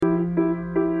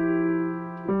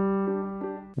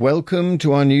Welcome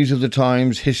to our News of the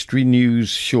Times History News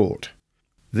Short.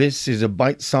 This is a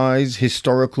bite-sized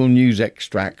historical news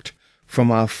extract from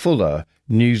our fuller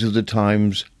News of the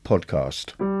Times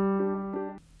podcast.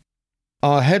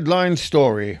 Our headline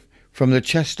story from the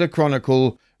Chester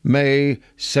Chronicle, May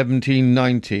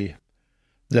 1790.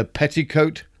 The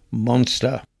Petticoat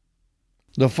Monster.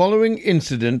 The following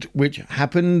incident, which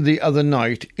happened the other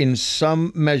night, in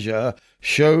some measure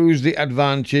shows the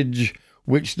advantage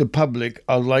which the public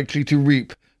are likely to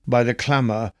reap by the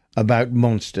clamour about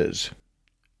monsters.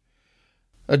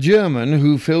 A German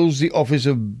who fills the office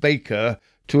of baker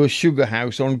to a sugar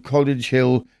house on College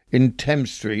Hill in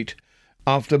Thames Street,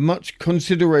 after much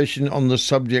consideration on the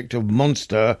subject of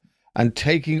monster, and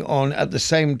taking on at the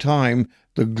same time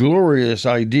the glorious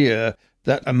idea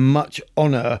that a much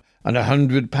honour and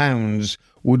 £100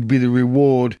 would be the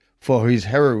reward for his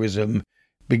heroism,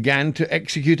 began to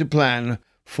execute a plan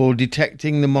for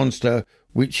detecting the monster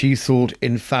which he thought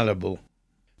infallible.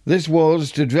 This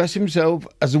was to dress himself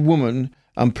as a woman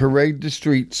and parade the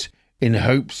streets in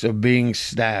hopes of being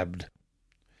stabbed.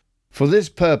 For this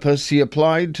purpose he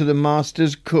applied to the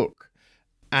master's cook,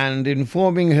 and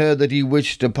informing her that he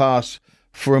wished to pass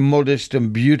for a modest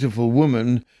and beautiful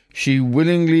woman, she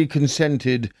willingly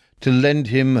consented to lend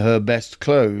him her best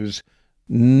clothes,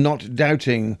 not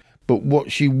doubting but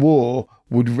what she wore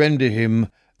would render him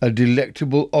a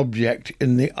delectable object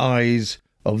in the eyes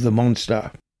of the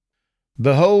monster.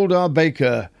 Behold our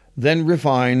baker, then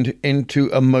refined into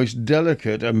a most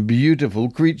delicate and beautiful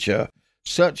creature,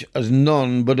 such as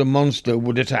none but a monster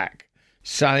would attack,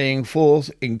 sallying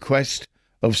forth in quest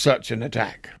of such an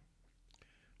attack.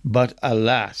 But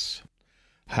alas,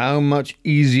 how much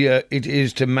easier it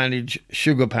is to manage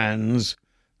sugar pans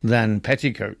than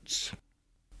petticoats.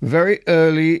 Very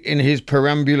early in his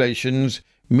perambulations,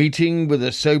 meeting with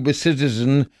a sober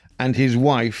citizen and his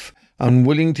wife,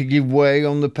 unwilling to give way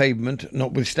on the pavement,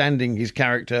 notwithstanding his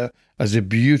character as a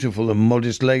beautiful and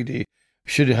modest lady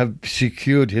should have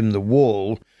secured him the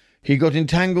wall, he got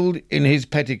entangled in his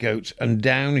petticoats, and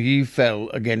down he fell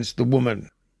against the woman.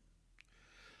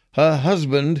 Her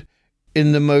husband,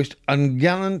 in the most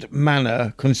ungallant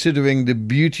manner, considering the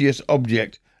beauteous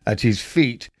object at his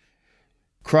feet,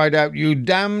 cried out, "You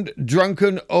damned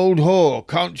drunken old whore,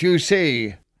 can't you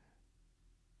see?"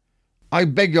 "I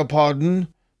beg your pardon.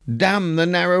 Damn the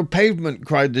narrow pavement,"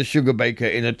 cried the sugar baker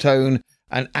in a tone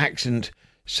and accent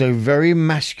so very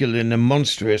masculine and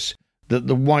monstrous that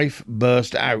the wife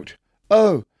burst out,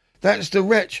 "Oh, that's the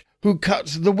wretch who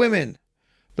cuts the women."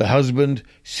 The husband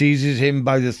seizes him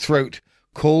by the throat,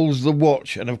 calls the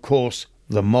watch, and of course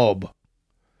the mob.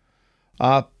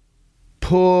 Our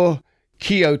poor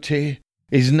Quixote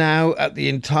is now at the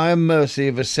entire mercy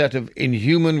of a set of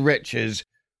inhuman wretches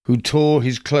who tore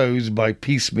his clothes by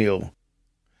piecemeal.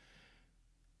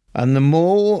 And the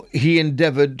more he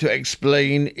endeavoured to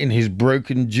explain in his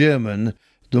broken German,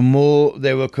 the more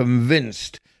they were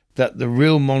convinced that the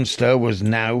real monster was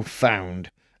now found,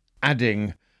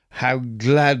 adding how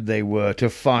glad they were to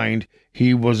find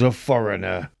he was a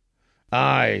foreigner.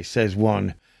 "Aye," says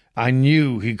one, "I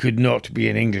knew he could not be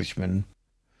an Englishman."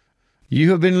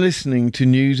 You have been listening to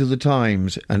News of the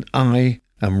Times, and I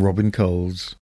am Robin Coles.